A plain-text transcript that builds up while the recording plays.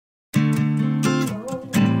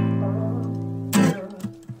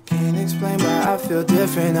I feel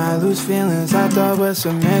different. I lose feelings I thought were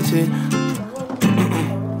cemented.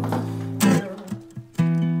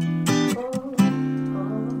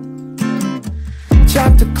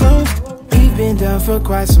 Chapter closed. We've been done for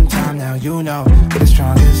quite some time now, you know. But the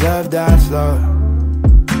strongest love dies slow.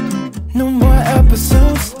 No more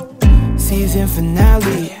episodes, season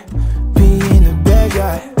finale. Being a bad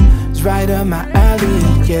guy is right up my alley,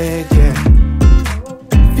 yeah, yeah.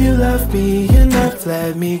 If you love me enough,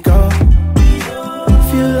 let me go.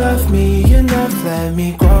 If you love me enough, let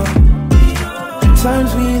me grow.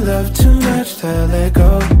 Times we love too much to let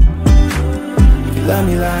go. If you love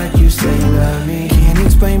me like you say you love me, can't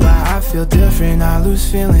explain why I feel different. I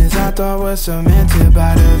lose feelings I thought were cemented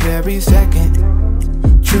by the very second.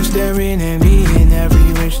 True staring at me in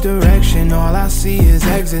every which direction. All I see is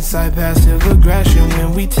exits like passive aggression.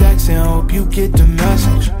 When we text and hope you get the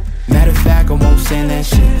message. Matter of fact, I won't send that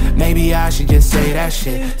shit. Maybe I should just say that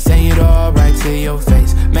shit. Say it all right to your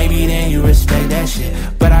face. Maybe then you respect that shit.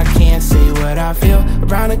 But I can't say what I feel.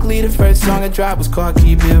 Ironically, the first song I dropped was called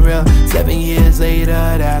Keep It Real. 7 years later,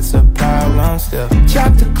 that's a problem still.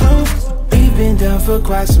 Chapter closed. We've been done for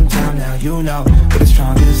quite some time now, you know. But the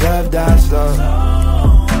strongest love dies slow.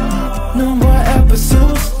 No more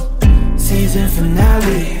episodes, season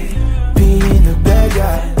finale. Being a bad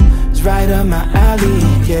guy is right up my alley,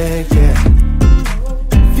 yeah, yeah.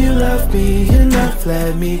 If you love me enough,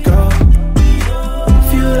 let me go.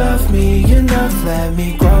 If you love me enough, let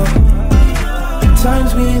me grow.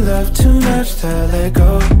 Times we love too much to let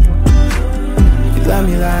go. If you love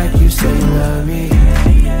me like you say you love me.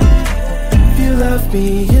 If you love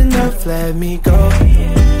me enough, let me go.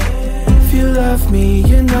 If you love me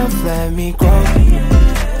enough, let me grow.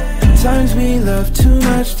 Times we love too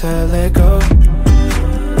much to let go.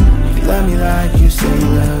 If you love me like you say you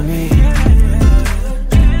love me.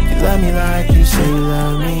 If you love me like you say you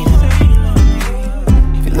love me.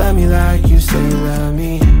 If you love me like you say you love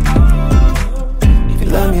me. If you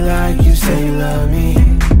love me like you say you love me.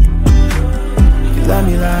 If you love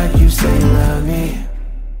me like you say you love me.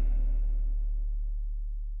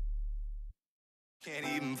 Can't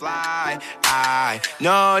even fly, I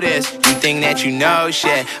know this. You think that you know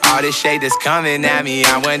shit. All this shade that's coming at me,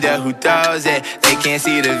 I wonder who throws it. They can't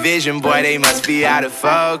see the vision, boy, they must be out of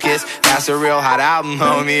focus. That's a real hot album,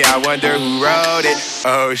 homie, I wonder who wrote it.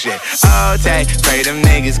 Oh shit, oh take, pray them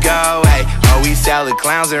niggas go away. Oh, we sell the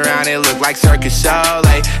clowns around, it look like Circus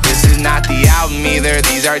Soleil. This is not the album either,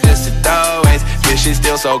 these are just the throwaways. This shit's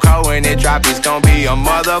still so cold when it drop, it's gonna be a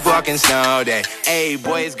motherfucking snow day. Hey,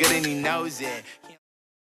 boy, it's good and he knows it.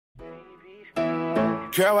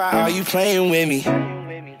 Girl, why are you playing with me?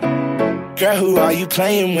 Girl, who are you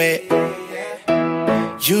playing with?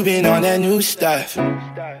 You been on that new stuff,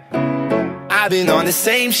 I've been on the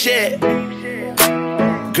same shit.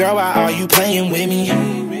 Girl, why are you playing with me?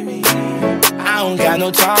 I don't got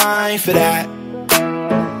no time for that.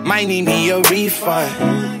 Might need me a refund.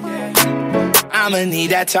 I'ma need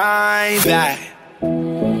that time back.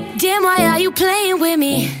 Damn, why are you playing with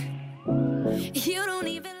me? You don't